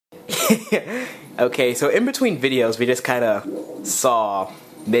Okay, so in between videos, we just kind of saw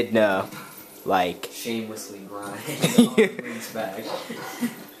Minda, like... shamelessly grind on Link's back.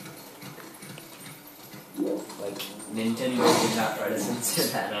 Like, Nintendo did not try to censor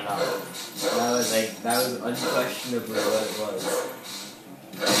that at all. That was unquestionably what it was.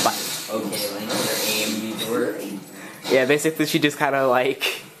 But, okay, Link, your aim needs work. Yeah, basically she just kind of,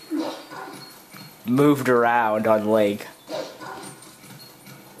 like, moved around on Link.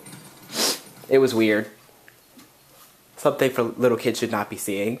 It was weird. Something for little kids should not be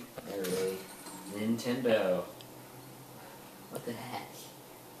seeing. Really? Nintendo. What the heck?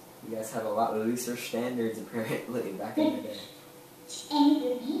 You guys have a lot looser standards apparently back in the day.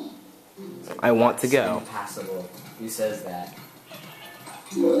 I want to go. Impassable. Who says that?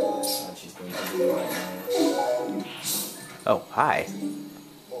 Oh, she's going to do right now. Oh, hi.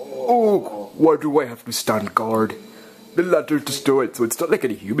 Oh, why do I have to stand guard? The ladder's destroyed, so it's not like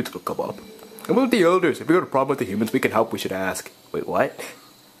any humans will come up. And we're the elders. If we got a problem with the humans, we can help, we should ask. Wait, what?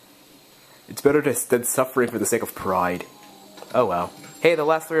 It's better than suffering for the sake of pride. Oh well. Hey, the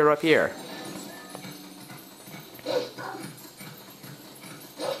last three are up here.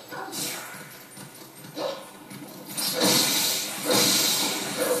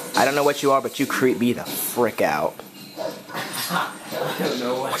 I don't know what you are, but you creep me the frick out. I don't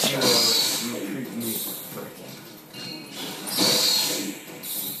know what you are, but you creep me the frick out.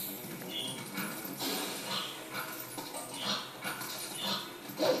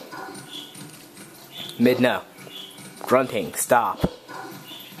 Minda. Grunting. Stop.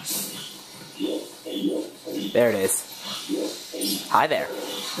 There it is. Hi there.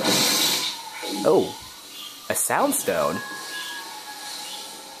 Oh. A soundstone.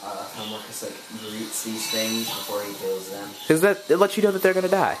 How Marcus greets these things before he kills them. Because it lets you know that they're gonna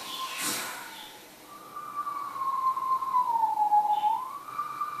die.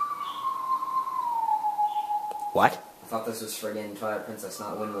 What? I thought this was friggin' Twilight Princess,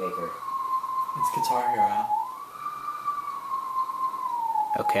 not Wind Waker. It's Guitar Hero.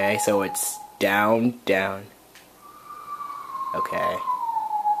 Okay, so it's down, down. Okay.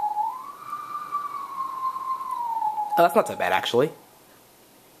 Oh, that's not so bad, actually.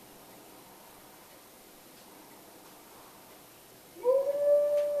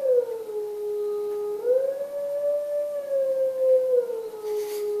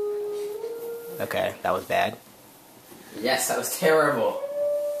 Okay, that was bad. Yes, that was terrible.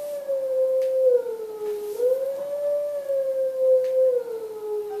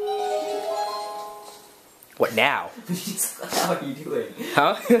 What now? How are you doing?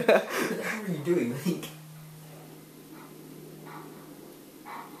 Huh? What the hell are you doing, Link?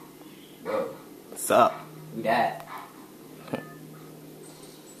 Whoa. What's up? Who dat?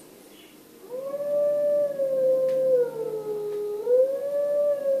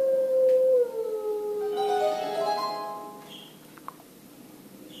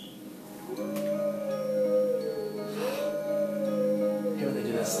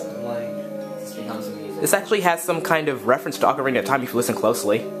 This actually has some kind of reference to Ocarina of Time if you listen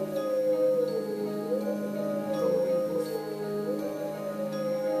closely.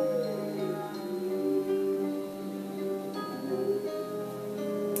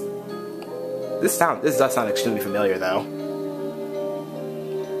 This does sound extremely familiar, though.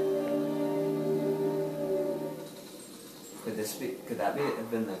 Could that have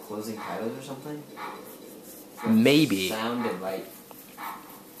been the closing titles or something? Maybe. Sounded like.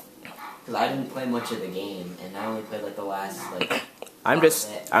 Because I didn't play much of the game, and I only played like the last like. I'm just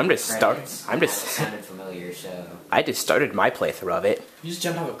starting. Sounded familiar, so. I just started my playthrough of it. You just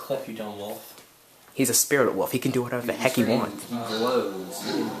jumped off a cliff, you dumb wolf. He's a spirit wolf. He can do whatever the heck he wants. He glows.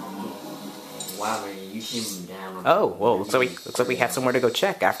 Wow, you came down. Oh well, looks like we have somewhere to go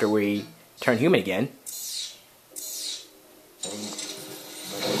check after we turn human again.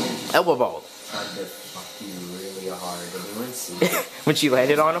 Elbow ball. Tried to fuck you really hard. Anyone see? When she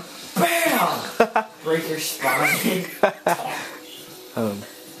landed on him. Bam! Break your spine.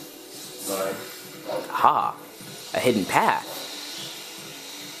 Sorry. Ha! A hidden path.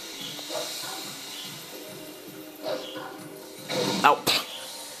 Oh.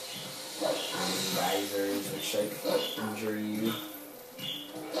 Risers which like injure you.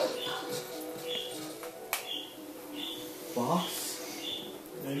 Boss?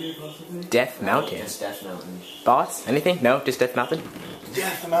 Maybe possibly? Death Mountain. Just Death Mountain. Boss? Anything? No? Just Death Mountain?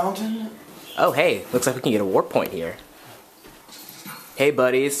 Death Mountain? Oh, hey. Looks like we can get a warp point here. Hey,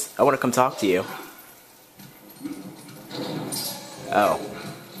 buddies. I want to come talk to you. Oh.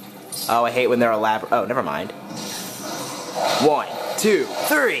 Oh, I hate when they're elaborate. Oh, never mind. 1, 2,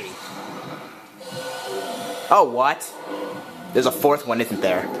 3. Oh, what? There's a fourth one, isn't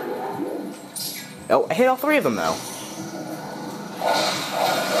there? Oh, I hit all three of them, though.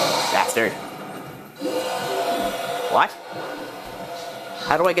 Bastard. What?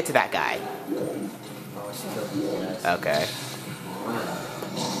 How do I get to that guy? Okay.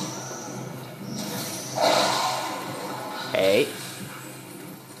 Hey.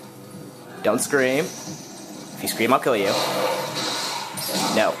 Don't scream. If you scream, I'll kill you.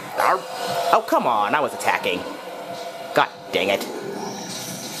 No. Oh, come on. I was attacking. God dang it.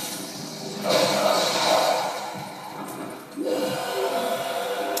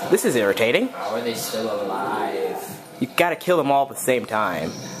 This is irritating. How are they still alive? You gotta kill them all at the same time.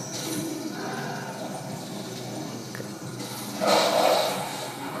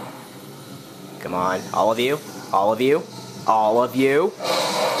 Come on. All of you. All of you. All of you.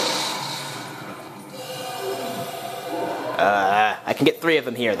 I can get 3 of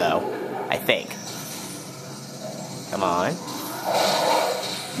them here, though. I think. Come on.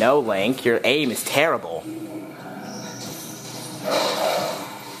 No, Link. Your aim is terrible.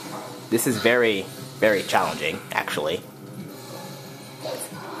 This is very, very challenging, actually.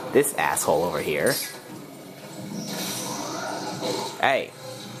 This asshole over here. Hey.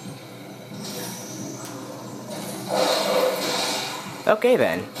 Okay,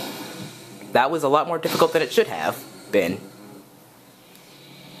 then. That was a lot more difficult than it should have been.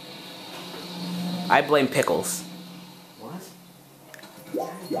 I blame Pickles. What?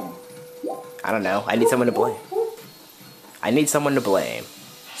 I don't know. I need someone to blame. I need someone to blame.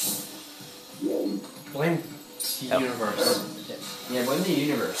 Blame the universe. Yeah, blame the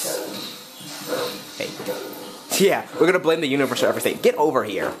universe. Hey. Yeah, we're gonna blame the universe for everything. Get over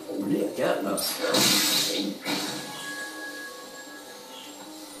here. Where did it go?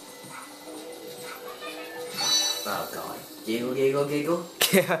 Oh god. Giggle, giggle, giggle.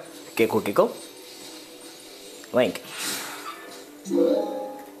 Yeah. Giggle, giggle. Link. You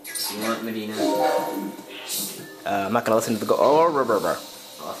want Medina? I'm not gonna listen to the go. Oh, rubber.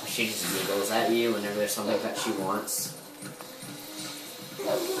 Oh, she just giggles at you whenever there's something that she wants.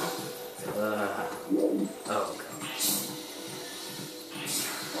 Oh god.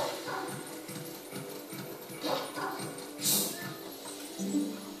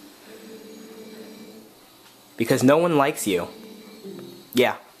 Because no one likes you.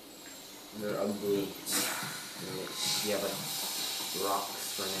 Yeah. They're ugly. You have like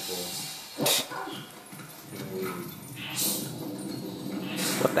rocks for nipples.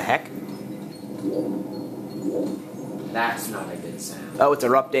 What the heck? That's not a good sound. Oh, it's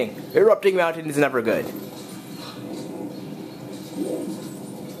erupting. Erupting mountain is never good.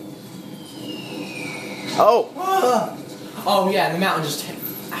 Oh! Oh yeah, and the mountain just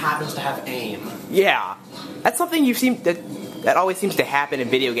happens to have aim. Yeah. That's something that always seems to happen in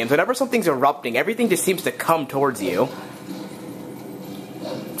video games. Whenever something's erupting, everything just seems to come towards you.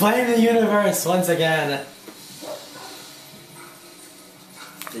 Blame the universe once again.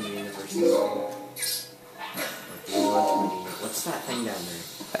 The universe is what's that thing down there?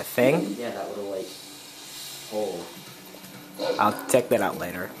 That thing? Yeah, that little like hole. I'll check that out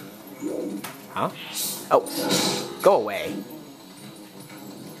later. Huh? Oh. Go away.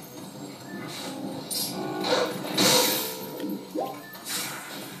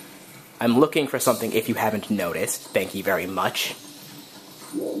 I'm looking for something if you haven't noticed. Thank you very much.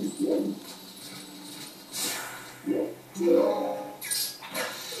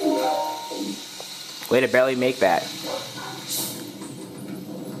 Way to barely make that.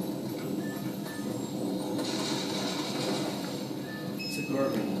 It's a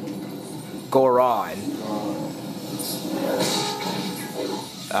Gorgon. Goron.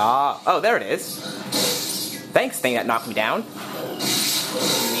 Oh, there it is. Thanks, thing that knocked me down.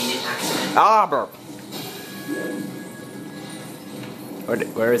 Ah, burp.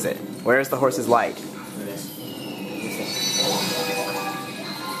 Where is it? Where is the horse's light?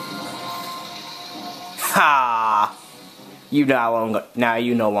 Ha! You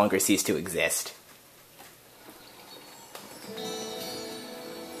no longer cease to exist.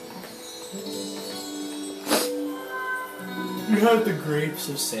 You have the grapes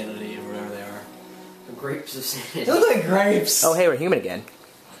of sanity, or whatever they are. The grapes of sanity. They look like grapes! Oh, hey, we're human again.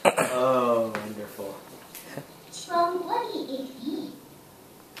 Oh, wonderful.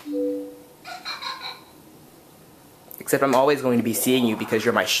 Except I'm always going to be seeing you because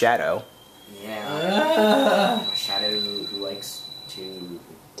you're my shadow. Yeah. A shadow who likes to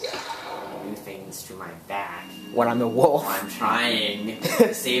do things to my back. When I'm the wolf. I'm trying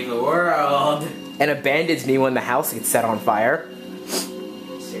to save the world. And abandons me when the house gets set on fire.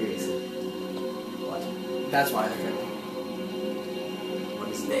 Seriously. What? That's why they're good. What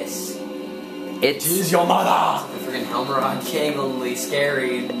is this? She's your mother! Freaking Helmerod King, only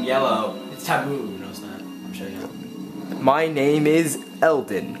scary and yellow. It's taboo, who knows that? I'm sure you know. My name is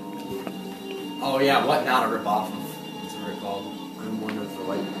Eldon. Oh yeah, what not a ripoff of? What's it called? I'm one of the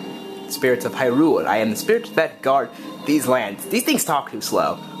like Spirits of Hyrule. I am the spirits that guard these lands. These things talk too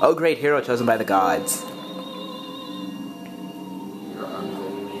slow. Oh, great hero chosen by the gods. You're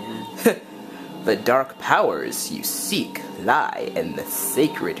ugly, man. The dark powers you seek lie in the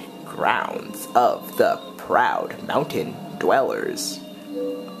sacred grounds of the proud mountain dwellers.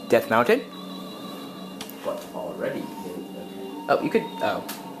 Death Mountain? But already, Oh, you could. Oh.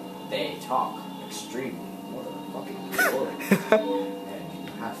 they talk extremely motherfucking slow. And you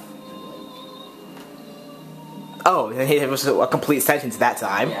have to Oh, it was a complete sentence that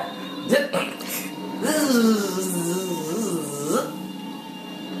time. Yeah.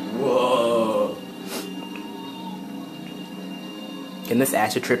 Whoa. Can this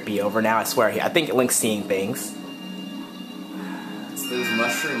acid trip be over now? I swear, I think Link's seeing things. It's those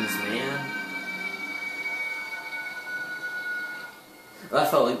mushrooms, man. I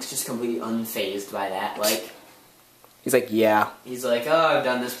felt Link's just completely unfazed by that. Like, He's like, yeah. he's like, oh, I've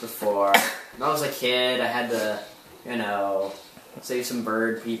done this before. When I was a kid, I had to, you know, save some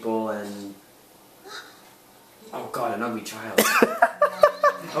bird people and... Oh god, an ugly child.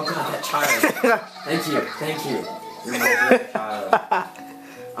 Oh god, that child. Thank you. You're my good child.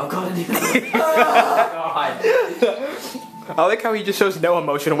 Oh god, oh god. I like how he just shows no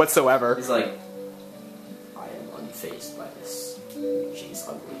emotion whatsoever. He's like, I am unfazed by this. She's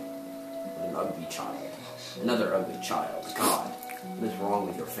ugly. An ugly child. Another ugly child. God, what is wrong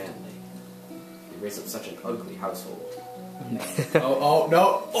with your family? You raised up such an ugly household. Oh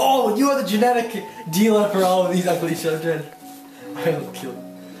no! Oh, you are the genetic dealer for all of these ugly children. I will kill you.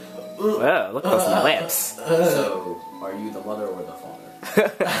 Whoa, look at those lips. So, are you the mother or the father?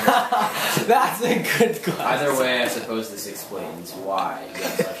 That's a good question. Either way, I suppose this explains why you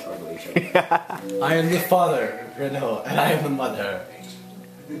have such ugly children. I am the father, Renault, and I am the mother.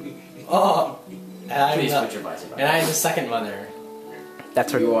 Oh, and I am Please the, put your bicycle. and I am the second mother.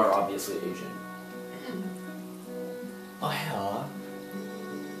 That's her. You are obviously Asian. Oh hell.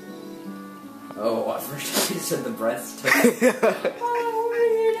 Oh, at first you said the breasts.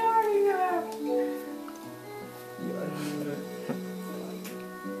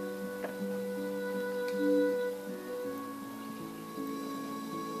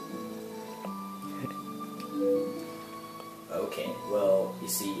 Okay, well, you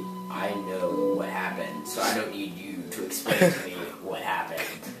see, I know what happened, so I don't need you to explain to me what happened.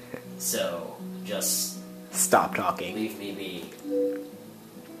 So, just Stop talking. leave me be.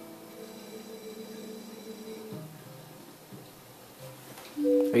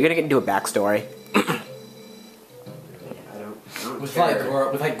 Are you gonna get into a backstory? I don't With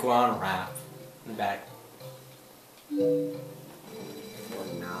care. like Guan rap in the back. Or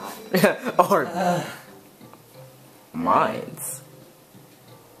not. Or mines.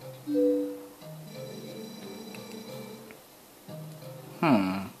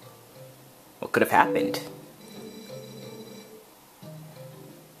 What could have happened?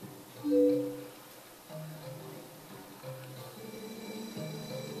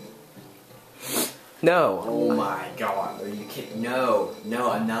 No. Oh my god, are you kidding? No,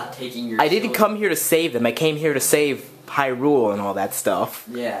 I'm not taking your I didn't children. come here to save them. I came here to save Hyrule and all that stuff.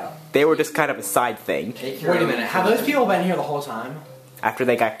 Yeah. They were just kind of a side thing. Take your Wait a own minute, have children. those people been here the whole time? After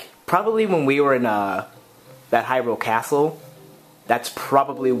they got... Probably when we were in that Hyrule Castle. That's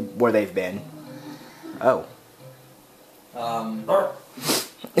probably where they've been. Oh.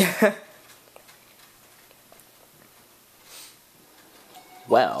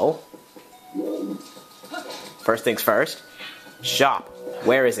 Well... First things first. Shop.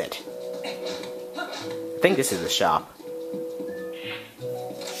 Where is it? I think this is the shop.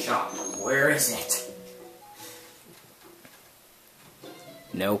 Shop, where is it?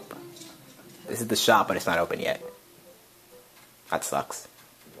 Nope. This is the shop, but it's not open yet. That sucks.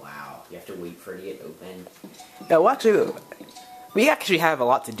 Wow, you have to wait for it to get open. No, we actually have a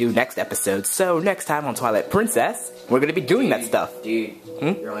lot to do next episode, so next time on Twilight Princess, we're gonna be doing that stuff. Dude,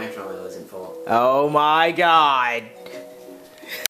 Hmm? your lantern oil isn't full. Oh my god!